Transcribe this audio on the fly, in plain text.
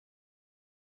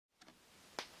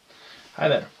Hi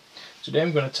there. Today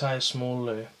I'm going to tie a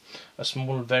small,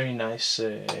 very nice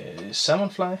salmon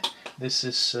fly. This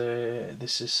is a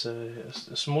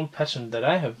small pattern that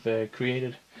I have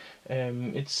created.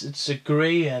 It's a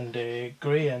gray and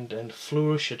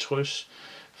fluoro chartreuse,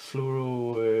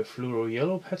 fluoro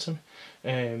yellow pattern.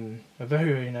 A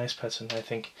very nice pattern, I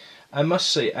think. I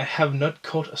must say I have not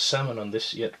caught a salmon on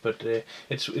this yet, but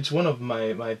it's one of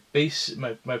my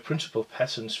principal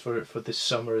patterns for this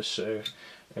summer's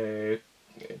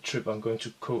trip. I'm going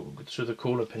to the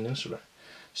Kola Peninsula,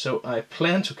 so I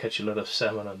plan to catch a lot of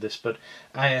salmon on this. But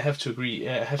I have to agree,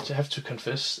 I have to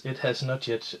confess, it has not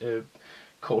yet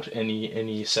caught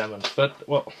any salmon. But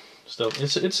well, still,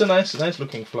 it's a nice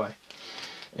looking fly.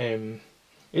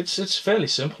 It's fairly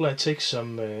simple. I take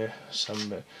some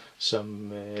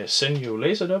Senyu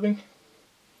laser dubbing.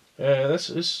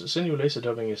 Senyu laser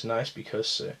dubbing is nice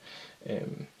because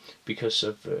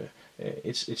of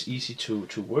it's easy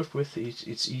to work with.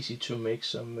 It's easy to make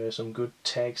some good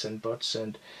tags and butts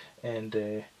and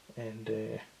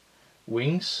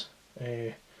wings.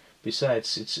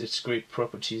 Besides, it's great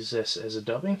properties as a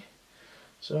dubbing.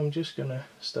 So I'm just gonna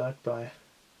start by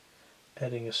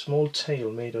adding a small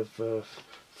tail made of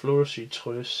fluoro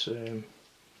chartreuse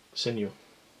Senyu,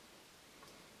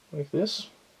 like this.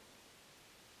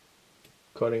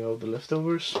 Cutting out the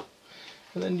leftovers,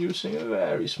 and then using a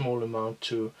very small amount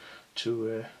to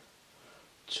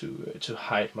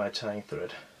hide my tying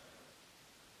thread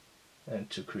and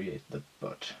to create the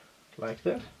butt, like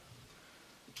that.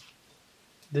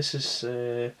 This is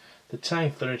the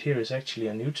tying thread here is actually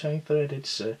a new tying thread.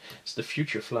 It's the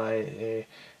Futurefly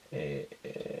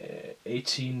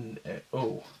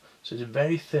 18O. So it's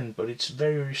very thin, but it's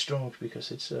very strong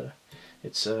because it's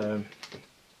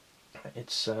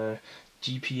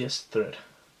GPS thread.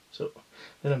 So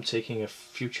then I'm taking a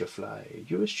Futurefly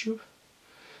US tube,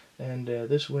 and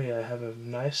this way I have a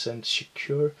nice and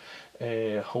secure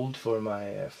hold for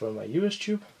my US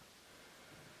tube.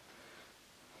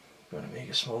 I'm gonna make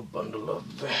a small bundle of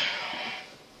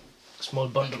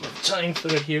tying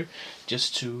thread here,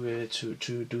 just to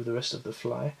do the rest of the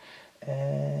fly.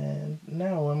 And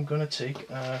now I'm gonna take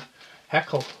a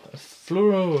hackle, a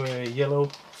fluoro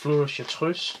yellow fluoro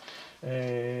chartreuse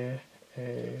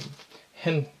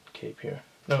hen cape here.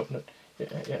 No, not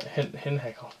hen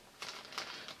hackle.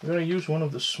 I'm gonna use one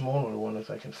of the smaller one if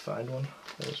I can find one.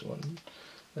 There's one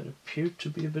that appeared to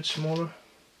be a bit smaller,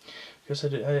 because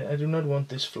I do not want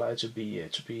this fly to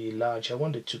be large. I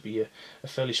want it to be a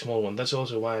fairly small one. That's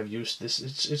also why I've used this.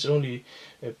 It's only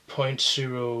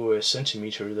 0.0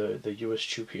 centimeter, the US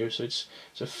tube here, so it's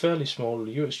a fairly small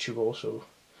US tube. Also,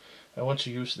 I want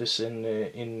to use this in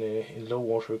low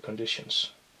water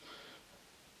conditions.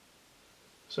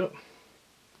 So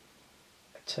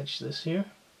attach this here.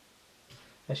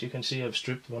 As you can see, I've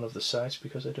stripped one of the sides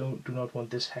because I do not want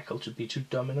this hackle to be too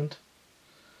dominant.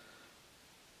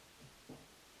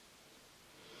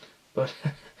 But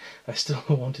I still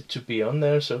want it to be on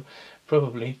there, so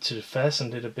probably need to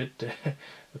fasten it a bit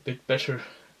better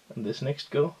on this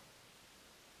next go,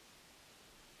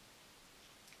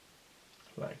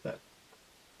 like that.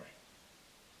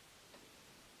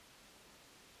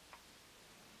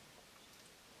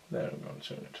 There, I'm going to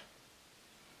turn it.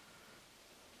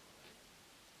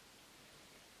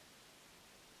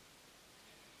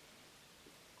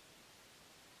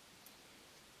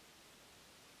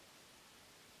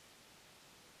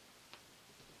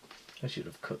 I should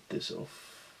have cut this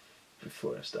off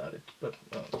before I started, but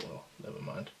oh well, never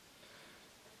mind.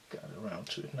 Got around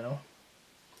to it now,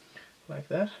 like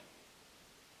that.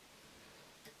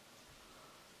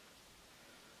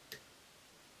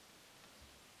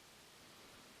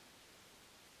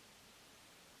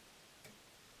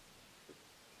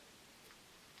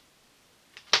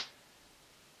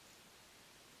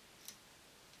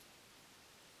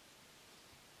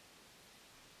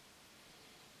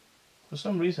 For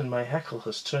some reason my hackle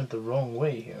has turned the wrong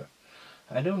way here.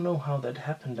 I don't know how that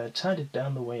happened. I tied it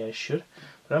down the way I should,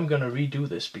 but I'm gonna redo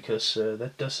this because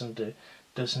that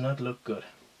does not look good.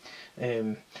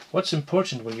 What's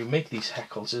important when you make these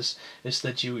hackles is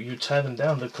that you tie them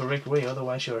down the correct way.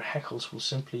 Otherwise, your hackles will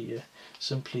simply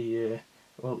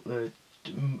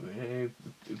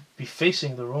be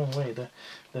facing the wrong way.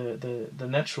 The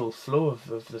natural flow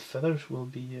of the feathers will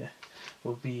be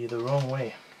the wrong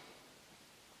way.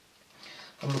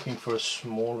 I'm looking for a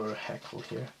smaller hackle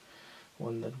here,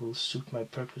 one that will suit my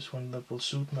purpose, one that will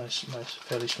suit my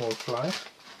fairly small fly.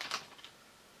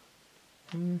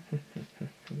 Where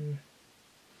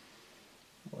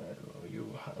are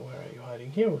you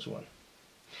hiding? Here was one.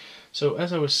 So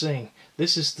as I was saying,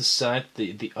 this is the side,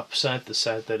 the upside, the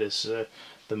side that is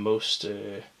the most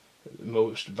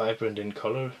most vibrant in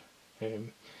color.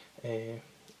 And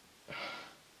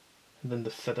then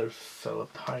the feather fell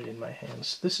apart in my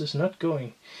hands. This is not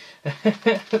going.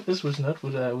 This was not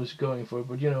what I was going for,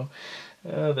 but you know,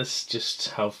 that's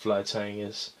just how fly tying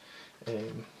is.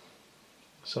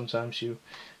 Sometimes you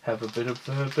have a bit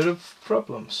of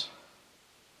problems.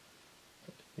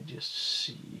 Let me just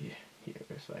see here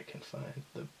if I can find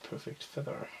the perfect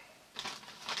feather.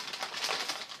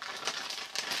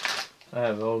 I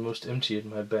have almost emptied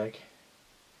my bag.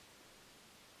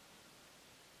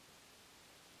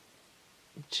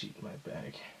 Emptied my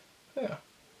bag. Yeah,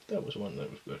 that was one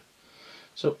that was good.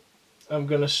 So I'm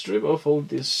gonna strip off all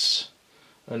this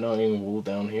annoying wool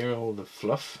down here, all the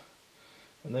fluff,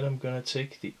 and then I'm gonna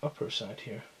take the upper side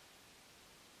here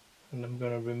and I'm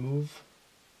gonna remove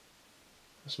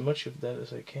as much of that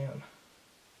as I can,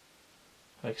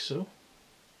 like so.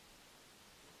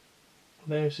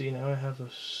 There you see, now I have a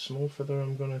small feather.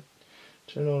 I'm gonna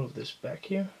turn all of this back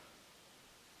here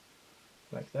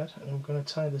like that, and I'm gonna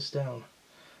tie this down.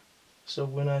 So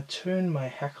when I turn my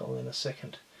hackle in a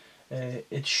second,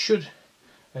 it should,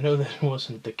 I know that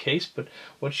wasn't the case, but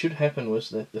what should happen was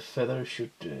that the feather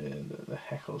should, the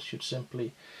hackle should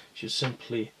simply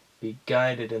be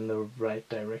guided in the right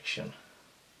direction.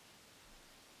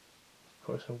 Of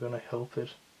course, I'm gonna help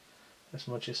it as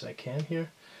much as I can here,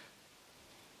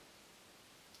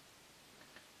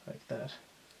 like that.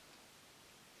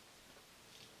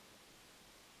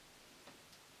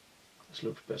 This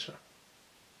looks better.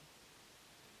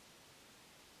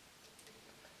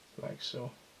 Like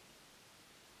so.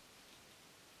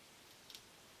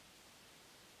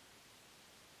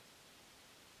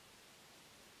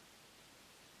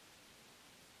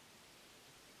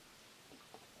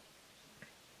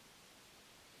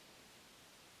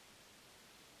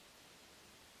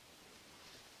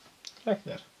 Like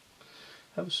that.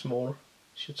 Have a small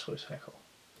seatrout hackle.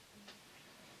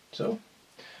 So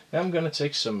now I'm gonna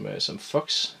take some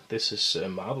fox. This is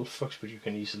marble fox, but you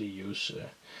can easily use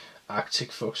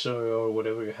Arctic fox or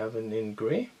whatever you have in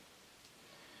grey.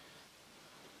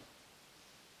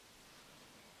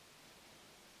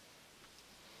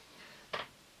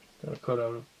 Gonna cut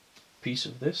out a piece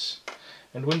of this.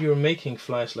 And when you're making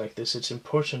flies like this, it's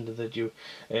important that you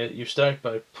start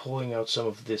by pulling out some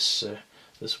of this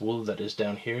this wool that is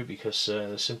down here, because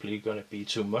there's simply going to be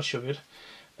too much of it.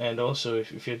 And also,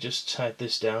 if you just tied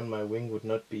this down, my wing would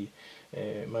not be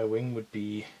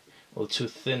well, too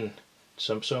thin.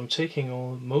 So I'm taking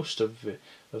most of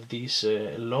these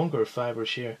longer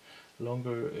fibers here,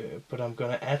 but I'm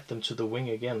gonna add them to the wing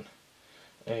again,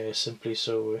 simply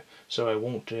so I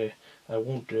won't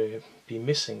be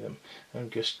missing them.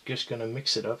 I'm just gonna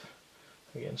mix it up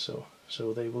again, so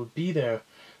they will be there.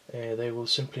 They will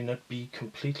simply not be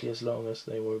completely as long as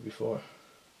they were before,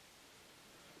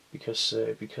 because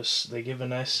they give a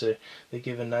nice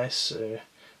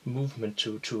movement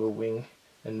to a wing,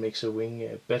 and makes a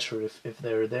wing better if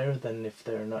they're there than if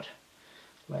they're not.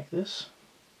 Like this.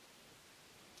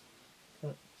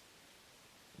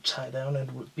 Tie down,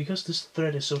 and because this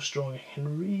thread is so strong, I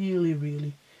can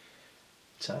really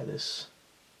tie this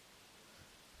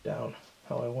down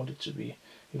how I want it to be.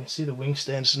 You can see the wing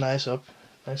stands nicely up,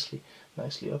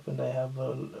 and I have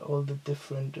all the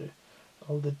different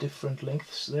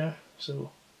lengths there,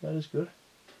 so that is good.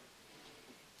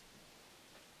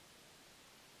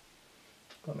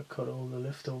 Gonna cut all the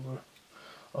leftover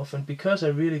off, and because I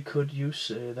really could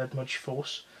use that much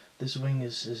force, this wing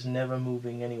is never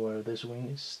moving anywhere. This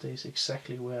wing stays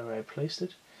exactly where I placed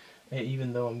it,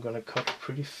 even though I'm gonna cut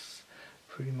pretty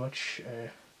much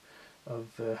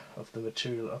of the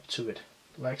material up to it,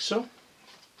 like so.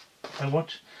 And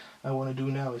what I want to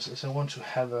do now is I want to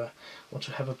have a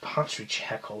partridge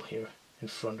hackle here in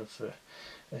front of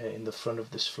in the front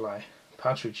of this fly.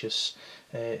 Partridge is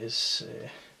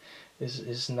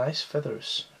nice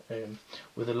feathers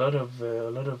with a lot of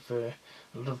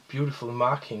beautiful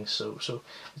markings. So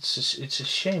it's a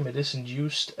shame it isn't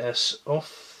used as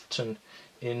often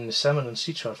in salmon and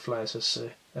sea trout flies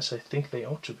as I think they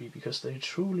ought to be, because they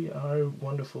truly are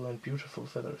wonderful and beautiful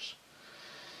feathers.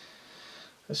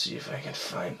 Let's see if I can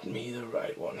find me the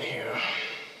right one here.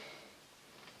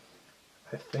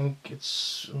 I think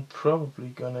I'm probably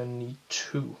gonna need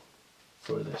two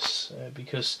for this,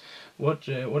 because what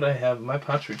I have, my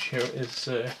partridge here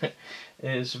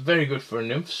is very good for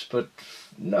nymphs, but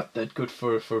not that good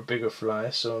for bigger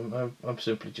flies. So I'm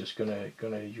simply just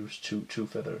gonna use two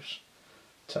feathers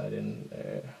tied in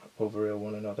over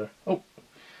one another. Oh,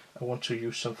 I want to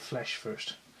use some flash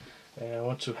first. I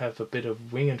want to have a bit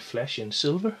of wing and flash in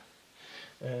silver.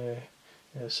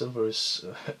 Silver is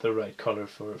the right color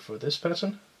for this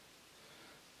pattern.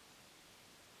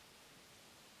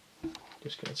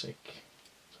 Just gonna take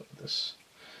some of this.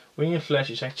 Wing and flesh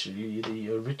is actually the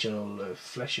original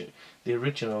the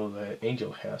original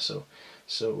angel hair. So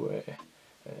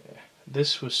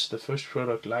this was the first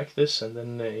product like this, and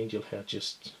then angel hair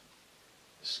just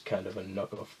is kind of a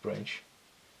knockoff product.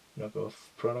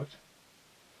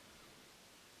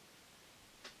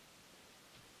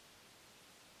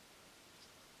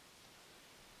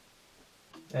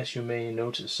 As you may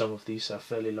notice, some of these are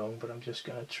fairly long, but I'm just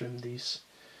gonna trim these.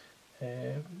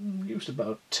 Used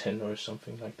about 10 or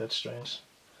something like that strands.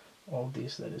 All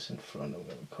these that is in front I'm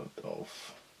gonna cut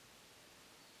off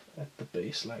at the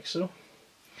base like so.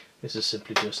 This is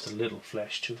simply just a little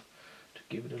flesh to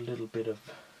give it a little bit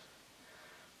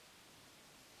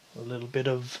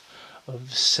of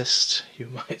zest, you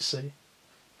might say.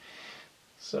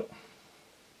 So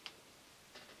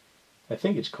I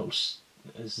think it's called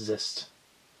zest.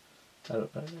 I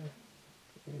don't know.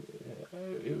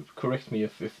 Correct me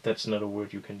if that's not a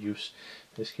word you can use.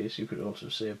 In this case, you could also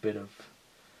say a bit of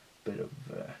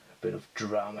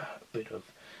drama, a bit of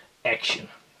action.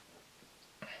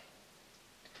 I'm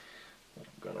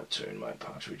gonna turn my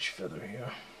partridge feather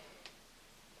here.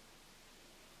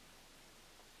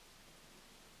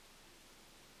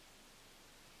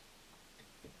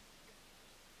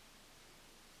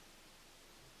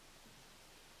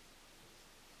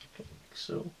 Like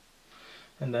so.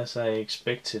 And as I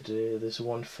expected, this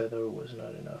one feather was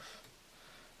not enough.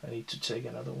 I need to take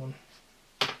another one.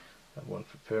 I have one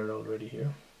prepared already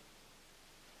here.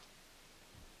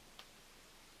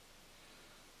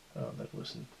 Oh, that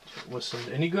wasn't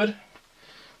any good. I'm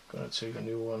gonna take a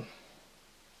new one.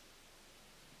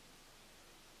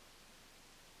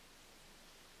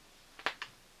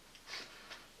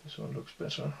 This one looks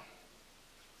better.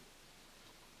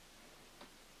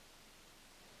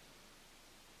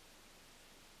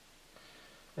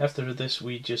 After this,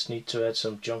 we just need to add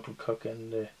some jungle cock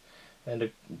and a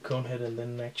conehead, and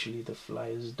then actually the fly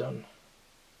is done.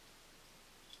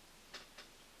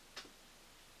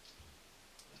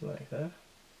 Like that.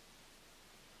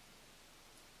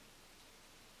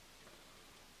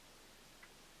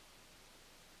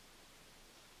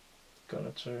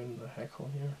 Gonna turn the hackle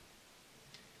here,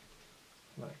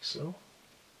 like so.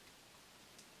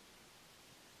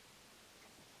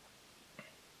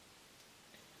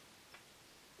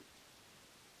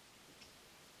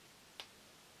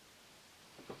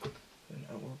 Then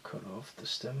I will cut off the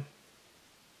stem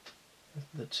at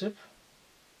the tip.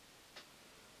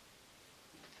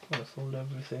 I'm gonna fold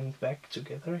everything back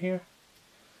together here.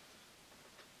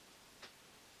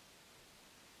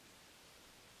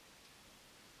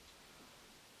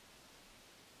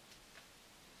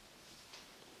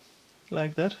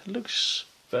 Like that. It looks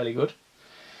fairly good.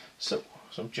 So,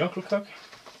 some jungle cock.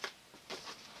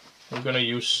 I'm gonna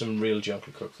use some real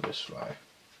jungle cock for this fly.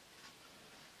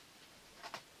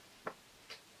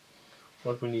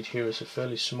 What we need here is a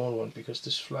fairly small one, because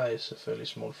this fly is a fairly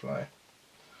small fly.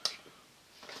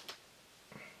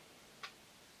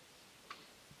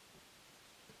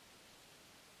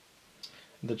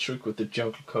 The trick with the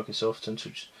jungle cock is often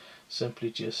to simply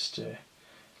just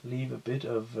leave a bit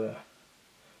of the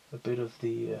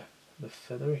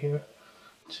feather here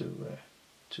to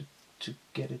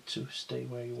get it to stay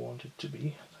where you want it to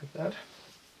be, like that.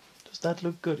 Does that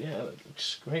look good? Yeah, that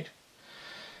looks great.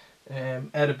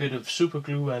 Add a bit of super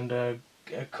glue and a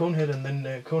conehead, and then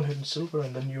conehead and silver,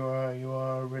 and then you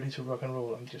are ready to rock and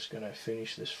roll. I'm just gonna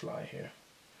finish this fly here.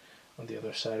 On the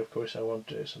other side, of course, I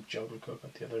want some jungle cock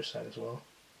on the other side as well.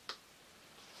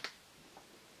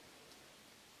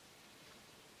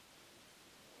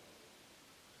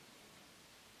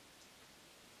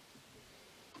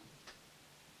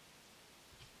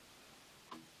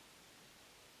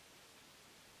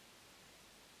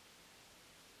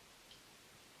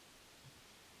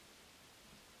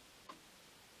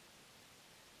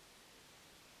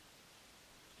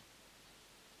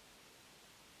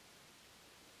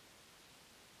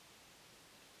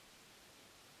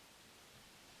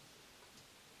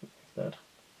 That.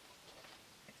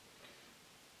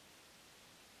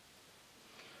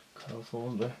 Cut off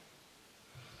all the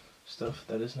stuff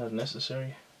that is not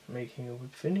necessary, making a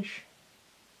whip finish.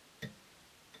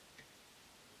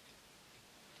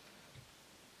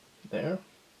 There.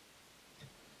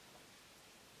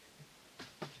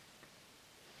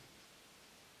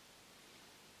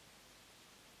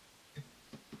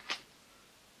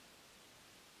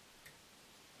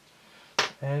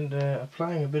 And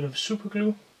applying a bit of super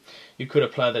glue. You could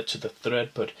apply that to the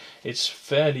thread, but it's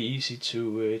fairly easy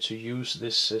to use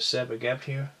this Saber gap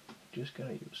here. Just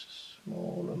gonna use a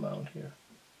small amount here,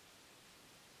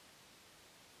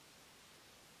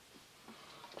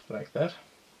 like that.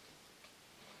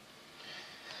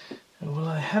 Well,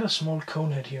 I had a small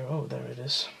cone head here. Oh, there it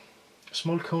is. A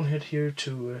small cone head here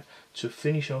to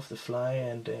finish off the fly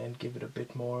and give it a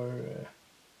bit more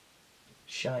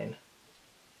shine.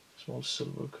 Small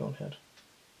silver cone head.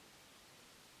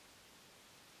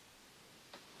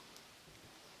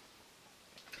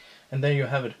 And there you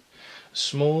have it. A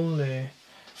small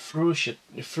fluoro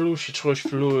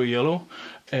yellow,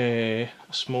 a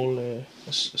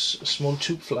small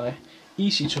tube fly.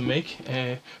 Easy to make,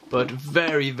 but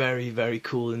very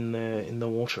cool in the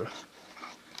water.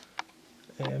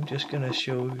 I'm just gonna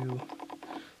show you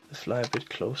the fly a bit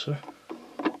closer,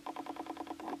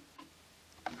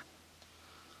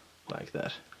 like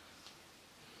that.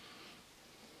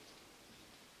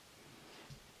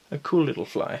 A cool little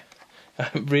fly.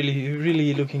 I'm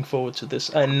really looking forward to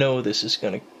this. I know this is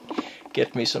gonna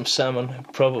get me some salmon,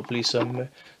 probably some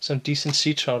decent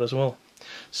sea trout as well.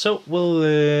 So, well,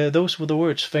 those were the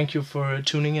words. Thank you for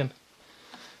tuning in.